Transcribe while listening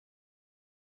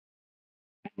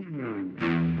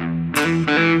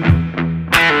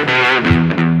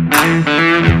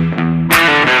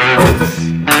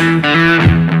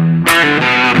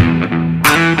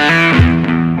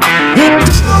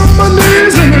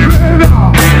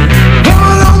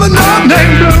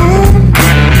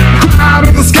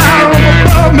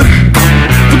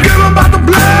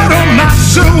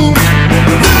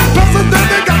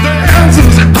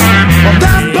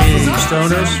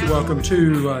Stoners, welcome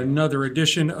to another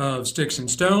edition of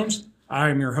Sticks-n-Stones. I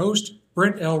am your host,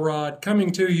 Brent Elrod,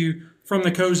 coming to you from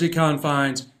the cozy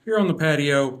confines here on the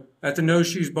patio at the No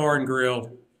Shoes Bar and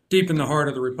Grill, deep in the heart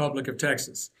of the Republic of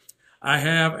Texas. I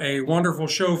have a wonderful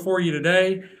show for you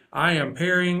today. I am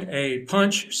pairing a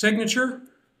punch signature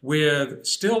with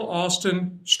Still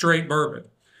Austin Straight Bourbon.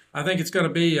 I think it's going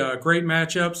to be a great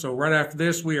matchup, so right after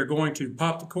this, we are going to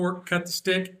pop the cork, cut the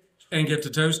stick, and get to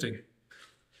toasting.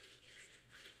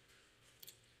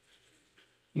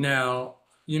 Now,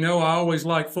 you know I always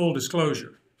like full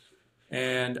disclosure,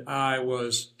 and I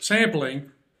was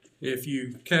sampling. If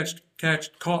you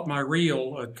caught my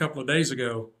reel a couple of days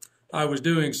ago, I was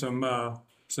doing some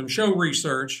show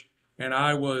research, and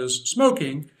I was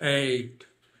smoking a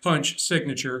punch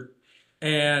signature,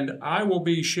 and I will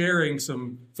be sharing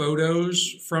some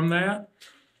photos from that.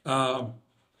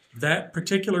 That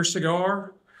particular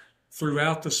cigar,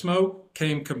 throughout the smoke,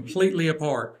 came completely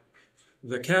apart.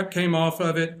 The cap came off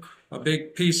of it. A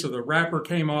big piece of the wrapper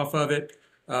came off of it.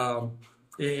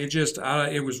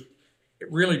 It was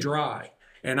really dry.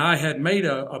 And I had made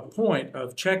a point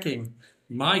of checking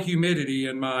my humidity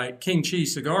in my King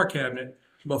Cheese cigar cabinet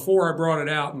before I brought it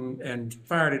out and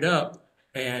fired it up.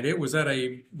 And it was at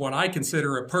what I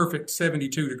consider a perfect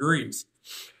 72 degrees.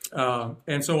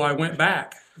 And so I went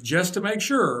back just to make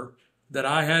sure that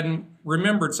I hadn't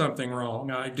remembered something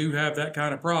wrong. I do have that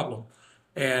kind of problem.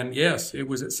 And yes, it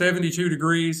was at 72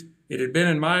 degrees. It had been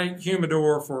in my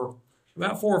humidor for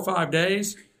about 4 or 5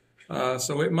 days.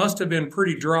 So it must have been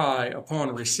pretty dry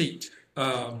upon receipt.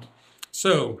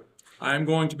 So I'm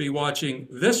going to be watching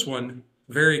this one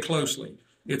very closely.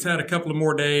 It's had a couple of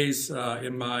more days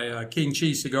in my King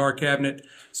Cheese cigar cabinet.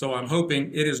 So I'm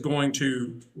hoping it is going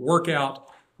to work out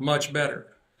much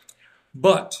better.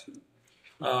 But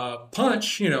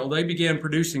Punch, they began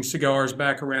producing cigars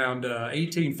back around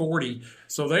 1840,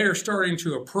 so they are starting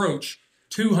to approach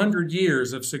 200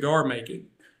 years of cigar making.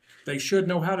 They should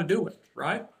know how to do it,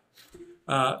 right?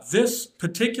 This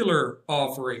particular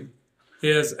offering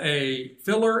is a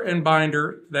filler and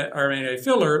binder a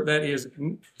filler that is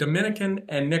Dominican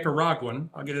and Nicaraguan.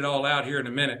 I'll get it all out here in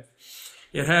a minute.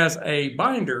 It has a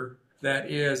binder that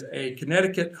is a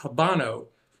Connecticut Habano,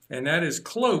 and that is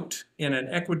cloaked in an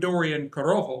Ecuadorian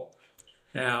Corojo.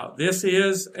 Now, this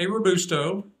is a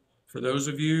Robusto. For those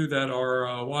of you that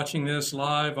are watching this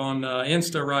live on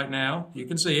Insta right now, you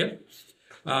can see it.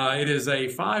 It is a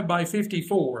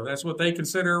 5x54. That's what they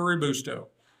consider a Robusto.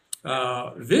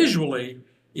 Visually,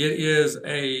 it is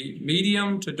a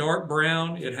medium to dark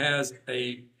brown. It has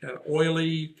an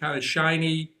oily, kind of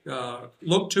shiny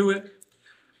look to it.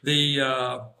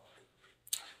 The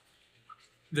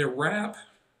wrap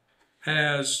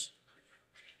has,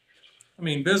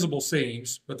 visible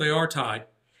seams, but they are tight.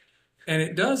 And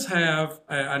it does have,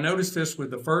 I noticed this with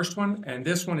the first one, and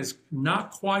this one is not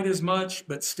quite as much,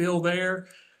 but still there.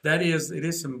 It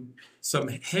is some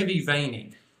heavy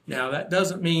veining. Now, that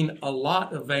doesn't mean a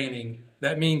lot of veining.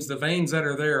 That means the veins that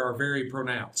are there are very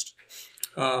pronounced.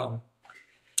 And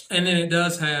then it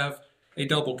does have a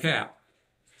double cap.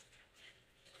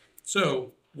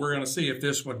 So we're going to see if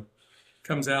this one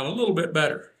comes out a little bit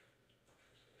better.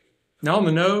 Now on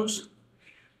the nose,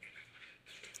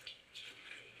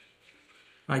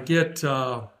 I get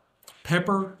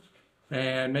pepper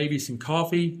and maybe some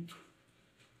coffee,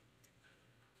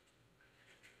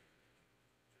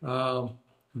 some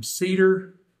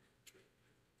cedar,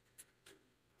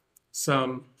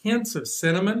 some hints of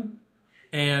cinnamon,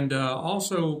 and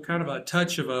also kind of a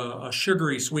touch of a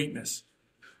sugary sweetness.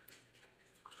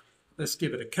 Let's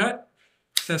give it a cut,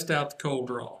 test out the cold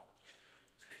draw.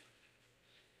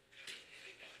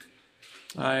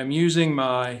 I am using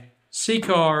my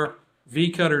C-Car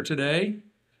V-Cutter today.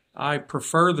 I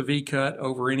prefer the V-Cut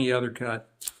over any other cut,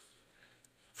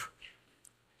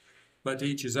 but to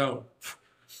each his own.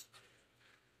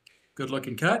 Good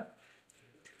looking cut.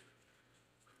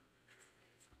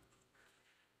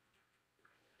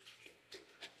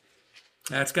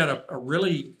 That's got a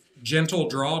really gentle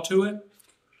draw to it.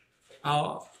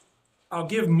 I'll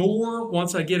give more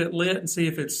once I get it lit and see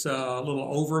if it's a little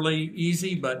overly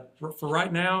easy, but for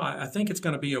right now, I think it's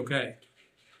going to be okay.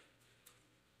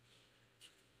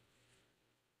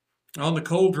 On the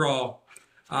cold draw,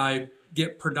 I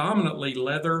get predominantly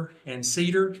leather and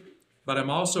cedar, but I'm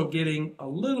also getting a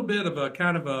little bit of a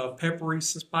kind of a peppery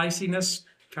spiciness,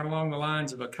 kind of along the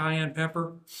lines of a cayenne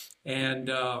pepper, and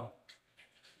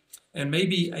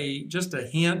maybe just a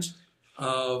hint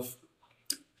of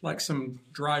like some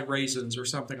dried raisins or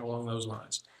something along those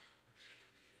lines.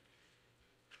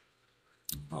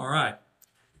 All right,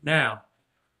 now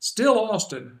Still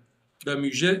Austin, I'm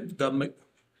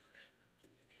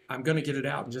going to get it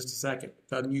out in just a second.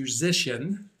 The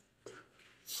musician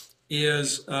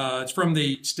is it's from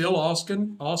the Still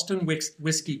Austin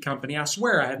Whiskey Company. I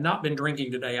swear I have not been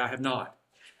drinking today. I have not.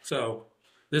 So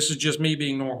this is just me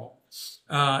being normal.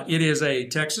 It is a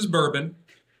Texas bourbon.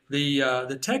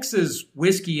 The Texas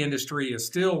whiskey industry is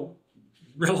still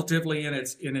relatively in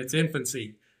its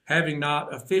infancy, having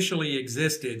not officially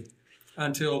existed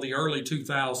until the early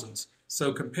 2000s.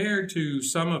 So compared to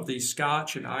some of the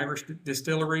Scotch and Irish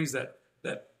distilleries that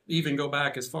even go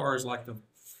back as far as like the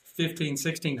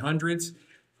 1600s,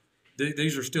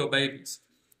 these are still babies.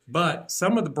 But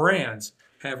some of the brands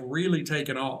have really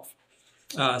taken off.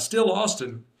 Still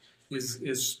Austin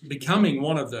is becoming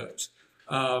one of those.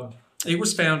 It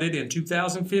was founded in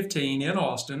 2015 in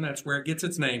Austin. That's where it gets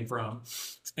its name from.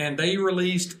 And they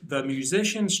released the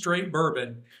Musician Straight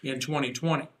Bourbon in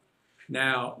 2020.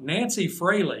 Now, Nancy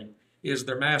Fraley is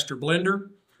their master blender,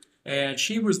 and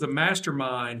she was the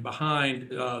mastermind behind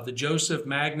the Joseph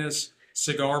Magnus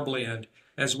cigar blend,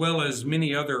 as well as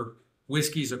many other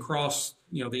whiskeys across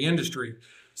the industry.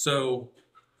 So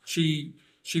she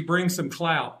brings some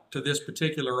clout to this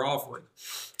particular offering.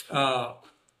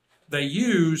 They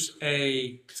use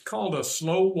it's called a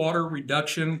slow water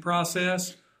reduction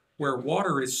process, where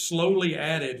water is slowly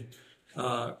added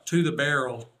to the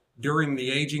barrel during the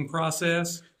aging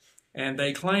process. And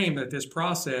they claim that this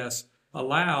process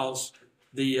allows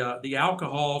the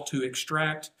alcohol to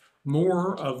extract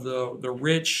more of the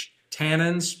rich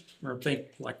tannins, or think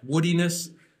like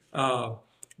woodiness,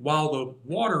 while the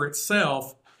water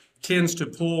itself tends to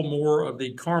pull more of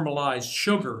the caramelized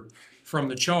sugar from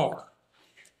the char.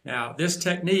 Now, this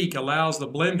technique allows the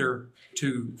blender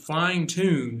to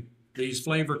fine-tune these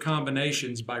flavor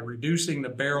combinations by reducing the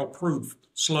barrel proof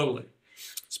slowly.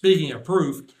 Speaking of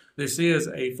proof, this is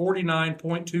a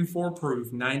 49.24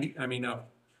 proof,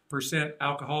 percent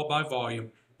alcohol by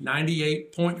volume,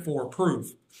 98.4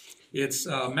 proof. Its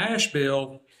mash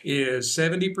bill is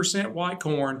 70% white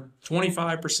corn,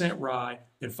 25% rye,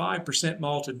 and 5%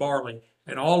 malted barley.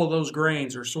 And all of those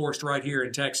grains are sourced right here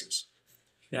in Texas.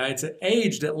 Now, it's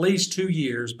aged at least 2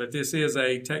 years, but this is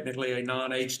technically a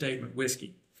non-age statement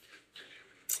whiskey.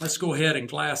 Let's go ahead and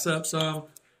glass up some.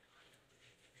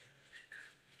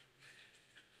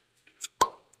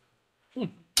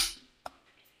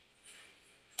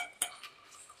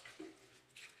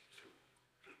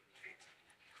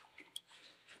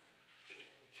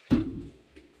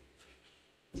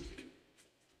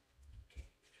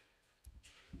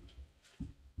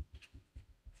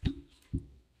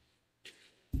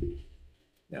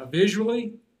 Now,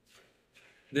 visually,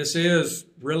 this is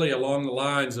really along the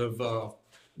lines of,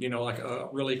 like a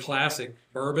really classic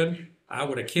bourbon. I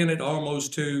would akin it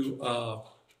almost to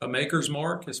a Maker's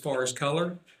Mark as far as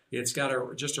color. It's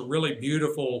got just a really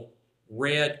beautiful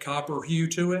red copper hue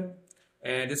to it,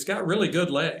 and it's got really good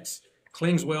legs.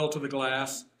 Clings well to the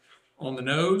glass. On the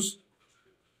nose,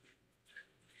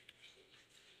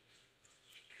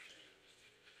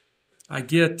 I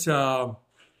get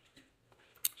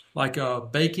like a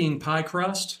baking pie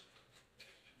crust.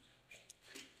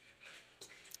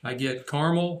 I get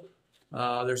caramel.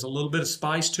 There's a little bit of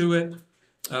spice to it.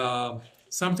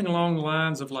 Something along the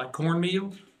lines of like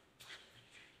cornmeal.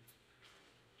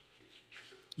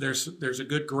 There's a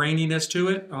good graininess to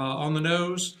it on the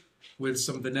nose with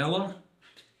some vanilla.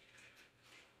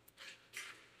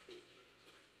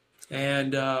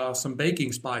 And some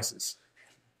baking spices.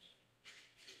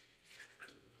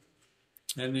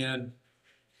 And then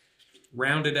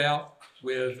rounded out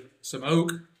with some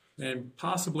oak and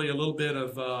possibly a little bit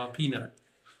of peanut.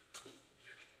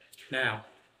 Now,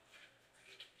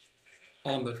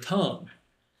 on the tongue,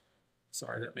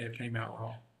 sorry, that may have came out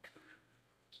wrong.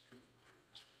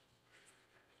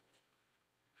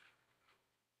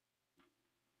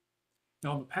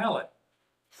 On the palate,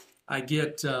 I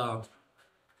get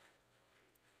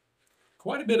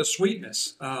quite a bit of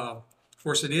sweetness. Of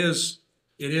course, it is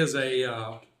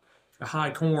a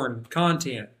high corn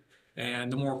content,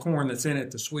 and the more corn that's in it,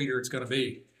 the sweeter it's going to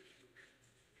be.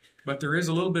 But there is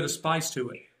a little bit of spice to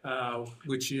it,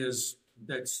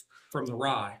 that's from the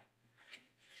rye.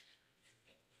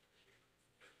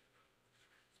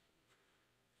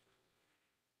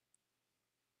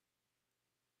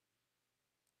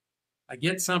 I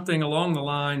get something along the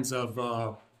lines of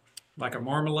like a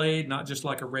marmalade, not just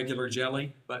like a regular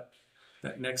jelly, but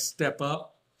that next step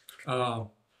up. Uh,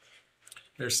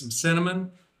 there's some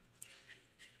cinnamon,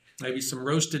 maybe some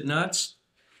roasted nuts.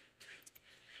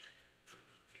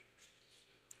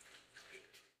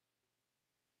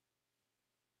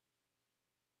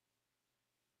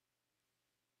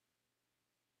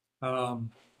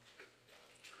 Um,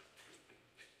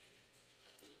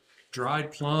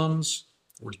 Dried plums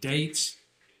or dates,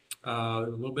 a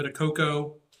little bit of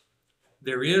cocoa.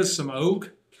 There is some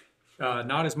oak,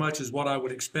 not as much as what I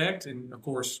would expect. And of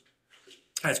course,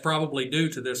 that's probably due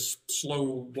to this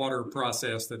slow water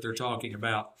process that they're talking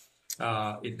about.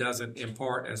 It doesn't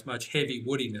impart as much heavy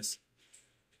woodiness.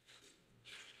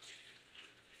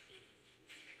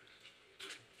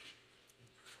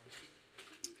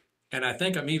 And I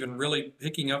think I'm even really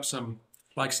picking up some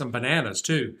bananas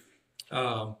too.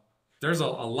 There's a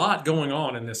lot going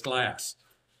on in this glass.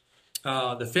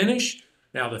 The finish,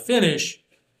 now the finish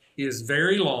is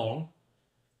very long.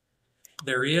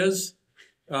 There is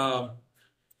a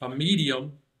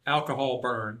medium alcohol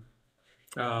burn.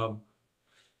 Um,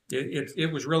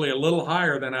 it was really a little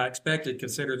higher than I expected.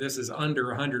 Consider this is under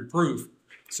 100 proof,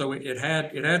 so it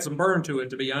had some burn to it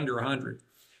to be under 100,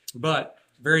 but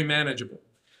very manageable.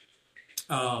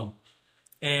 Um,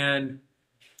 and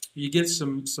you get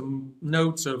some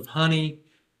notes of honey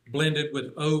blended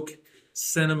with oak,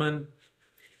 cinnamon,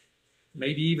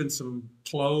 maybe even some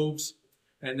cloves,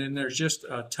 and then there's just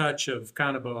a touch of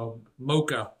kind of a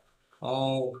mocha,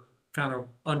 all kind of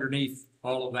underneath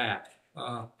all of that.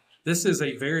 This is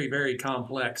a very, very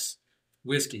complex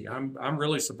whiskey. I'm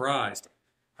really surprised.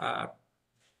 I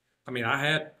mean, I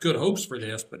had good hopes for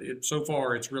this, but so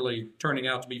far it's really turning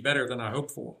out to be better than I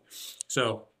hoped for.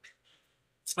 So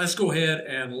let's go ahead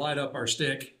and light up our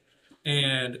stick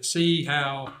and see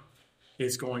how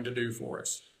it's going to do for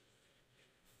us.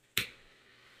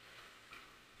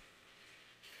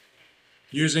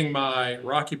 Using my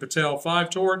Rocky Patel 5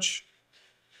 torch,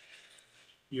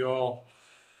 you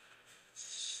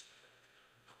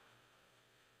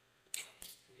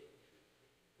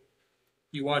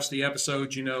watch the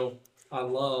episodes, you know I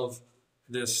love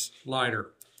this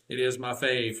lighter. It is my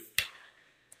fave.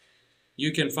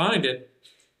 You can find it.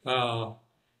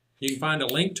 You can find a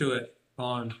link to it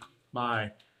on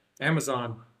my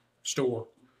Amazon store.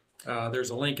 There's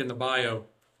a link in the bio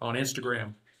on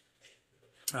Instagram.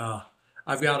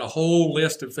 I've got a whole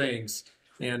list of things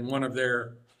in one of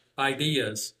their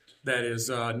ideas that is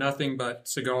nothing but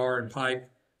cigar and pipe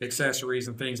accessories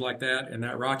and things like that. And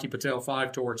that Rocky Patel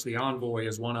 5 torch, the Envoy,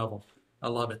 is one of them. I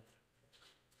love it.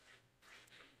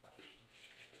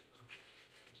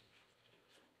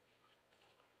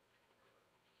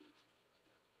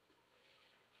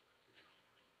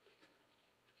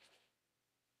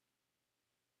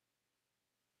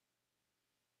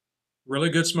 Really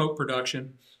good smoke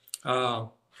production.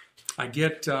 I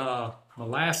get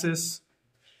molasses,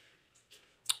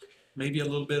 maybe a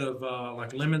little bit of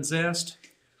like lemon zest.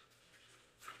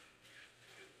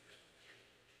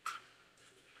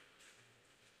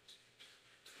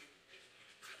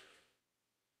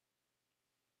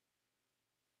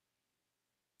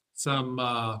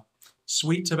 Some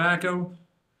sweet tobacco,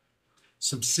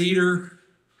 some cedar.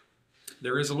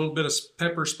 There is a little bit of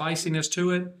pepper spiciness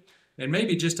to it, and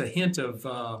maybe just a hint of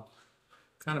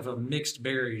kind of a mixed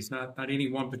berries, not any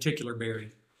one particular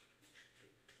berry.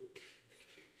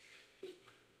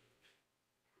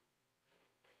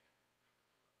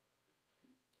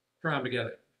 Try them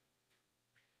together.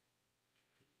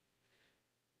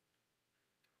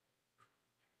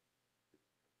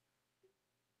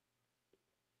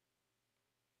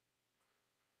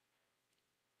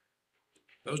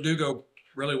 Those do go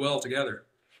really well together.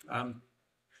 I'm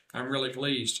really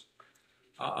pleased.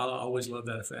 I always love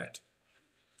that effect.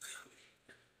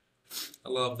 I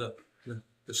love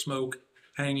the smoke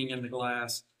hanging in the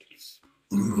glass.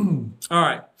 All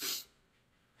right,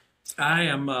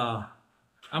 I'm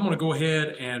going to go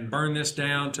ahead and burn this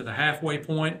down to the halfway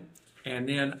point, and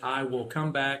then I will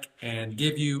come back and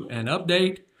give you an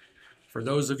update. For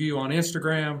those of you on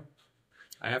Instagram,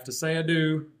 I have to say I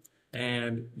do,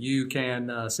 and you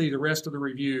can see the rest of the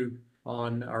review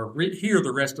or hear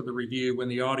the rest of the review when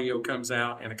the audio comes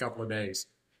out in a couple of days.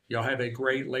 Y'all have a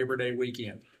great Labor Day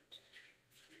weekend.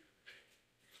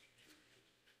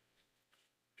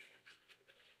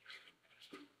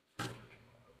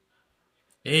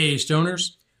 Hey,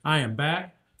 Stoners, I am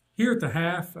back. Here at the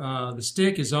half, the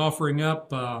stick is offering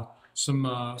up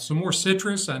some more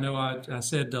citrus. I know I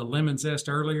said lemon zest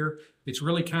earlier. It's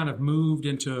really kind of moved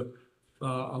into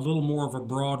a little more of a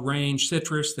broad range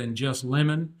citrus than just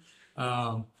lemon.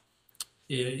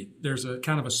 there's a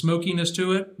kind of a smokiness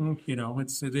to it. You know,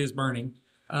 it is burning.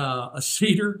 A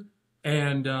cedar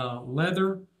and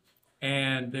leather,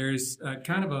 and there's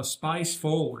kind of a spice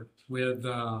forward with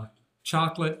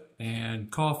chocolate and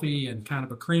coffee and kind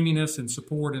of a creaminess and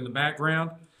support in the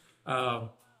background.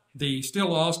 The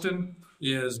Still Austin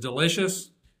is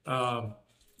delicious. Like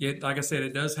I said,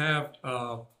 it does have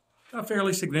a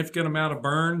fairly significant amount of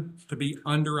burn to be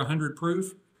under 100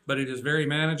 proof, but it is very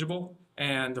manageable,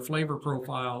 and the flavor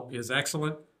profile is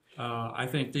excellent. I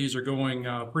think these are going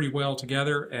pretty well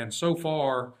together, and so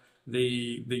far,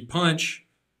 the punch,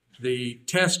 the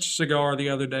test cigar the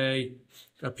other day,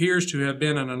 appears to have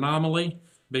been an anomaly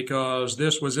because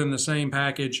this was in the same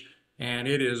package, and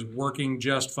it is working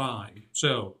just fine.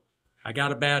 So I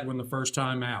got a bad one the first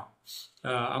time out.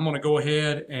 I'm going to go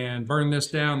ahead and burn this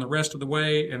down the rest of the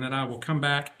way, and then I will come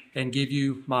back and give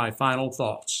you my final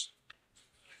thoughts.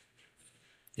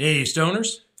 Hey,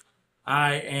 Stoners,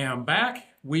 I am back.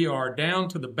 We are down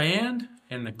to the band,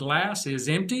 and the glass is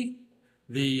empty.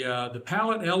 The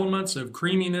palate elements of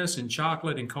creaminess and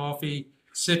chocolate and coffee,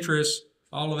 citrus,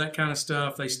 all of that kind of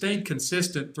stuff, they stayed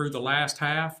consistent through the last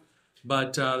half,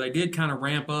 but they did kind of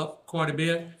ramp up quite a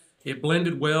bit. It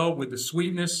blended well with the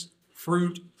sweetness,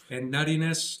 fruit, and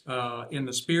nuttiness in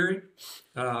the spirit.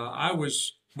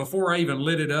 Before I even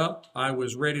lit it up, I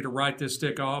was ready to write this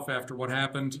stick off after what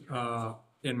happened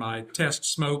in my test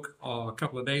smoke a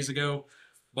couple of days ago.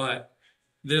 But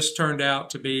this turned out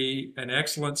to be an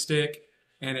excellent stick,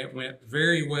 and it went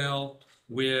very well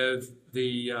with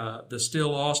the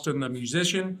Still Austin, the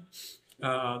musician.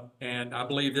 And I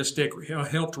believe this stick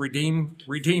helped redeem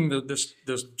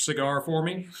the cigar for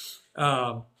me.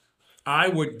 I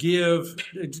would give,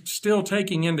 still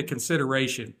taking into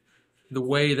consideration the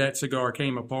way that cigar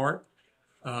came apart,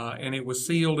 and it was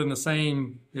sealed in the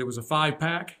same, it was a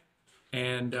 5-pack,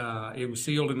 and it was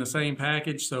sealed in the same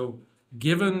package. So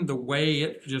given the way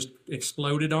it just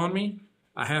exploded on me,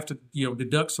 I have to,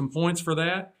 deduct some points for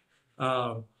that.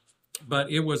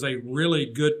 But it was a really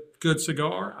good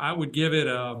cigar. I would give it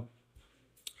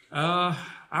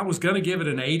I was going to give it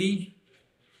an 80.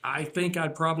 I think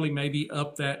I'd probably maybe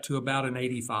up that to about an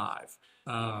 85.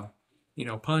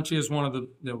 Punch is one of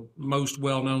the most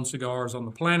well-known cigars on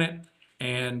the planet,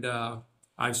 and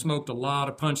I've smoked a lot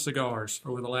of Punch cigars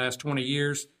over the last 20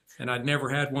 years, and I'd never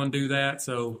had one do that.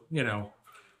 So,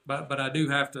 but I do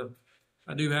have to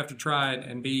try it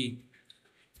and be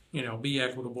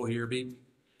equitable here. Be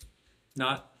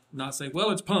not say, well,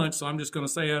 it's Punch, so I'm just going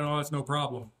to say, oh, it's no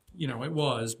problem. It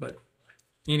was, but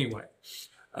anyway.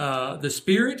 The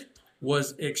spirit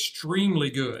was extremely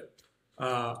good.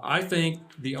 I think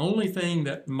the only thing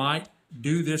that might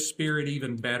do this spirit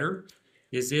even better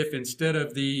is if instead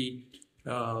of the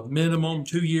minimum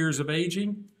 2 years of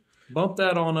aging, bump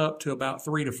that on up to about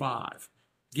 3 to 5.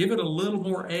 Give it a little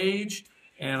more age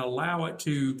and allow it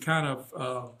to kind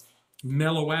of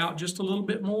mellow out just a little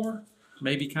bit more.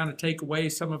 Maybe kind of take away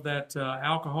some of that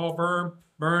alcohol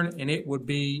burn, and it would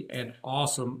be an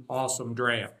awesome, awesome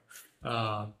dram.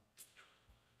 I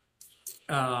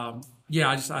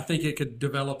think it could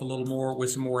develop a little more with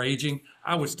some more aging.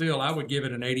 I would give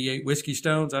it an 88 Whiskey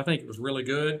Stones. I think it was really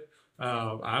good.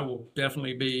 I will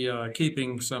definitely be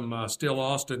keeping some Still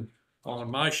Austin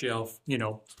on my shelf.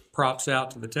 Props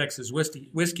out to the Texas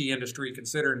whiskey industry,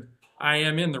 considering I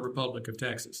am in the Republic of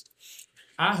Texas.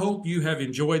 I hope you have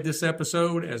enjoyed this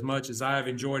episode as much as I have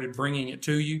enjoyed it bringing it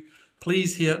to you.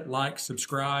 Please hit like,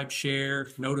 subscribe, share,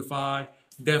 notify.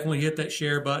 Definitely hit that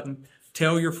share button.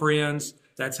 Tell your friends.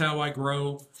 That's how I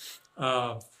grow.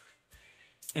 And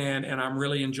I'm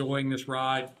really enjoying this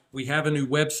ride. We have a new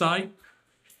website.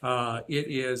 It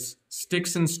is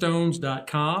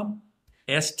Sticks-n-Stonez.com.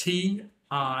 STICKSN,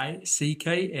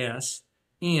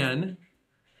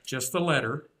 just the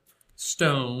letter,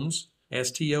 Stones,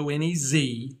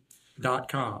 STONEZ.com.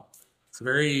 It's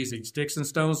very easy.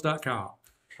 Sticks-n-Stonez.com.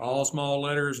 All small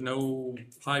letters, no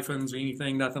hyphens,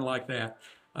 anything, nothing like that.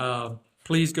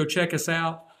 Please go check us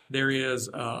out. There is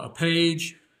a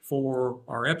page for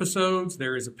our episodes.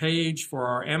 There is a page for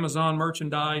our Amazon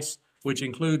merchandise, which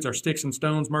includes our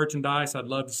Sticks-n-Stonez merchandise. I'd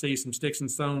love to see some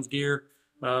Sticks-n-Stonez gear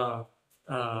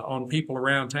on people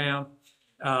around town.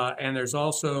 And there's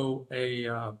also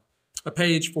a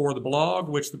page for the blog,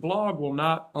 which the blog will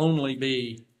not only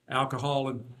be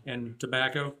alcohol and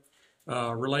tobacco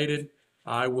related.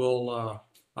 I will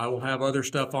have other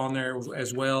stuff on there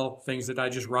as well, things that I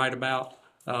just write about.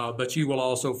 But you will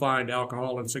also find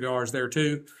alcohol and cigars there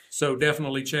too. So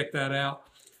definitely check that out.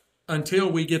 Until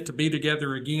we get to be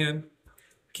together again,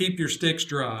 keep your sticks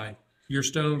dry, your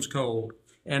stones cold,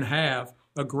 and have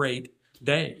a great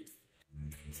day.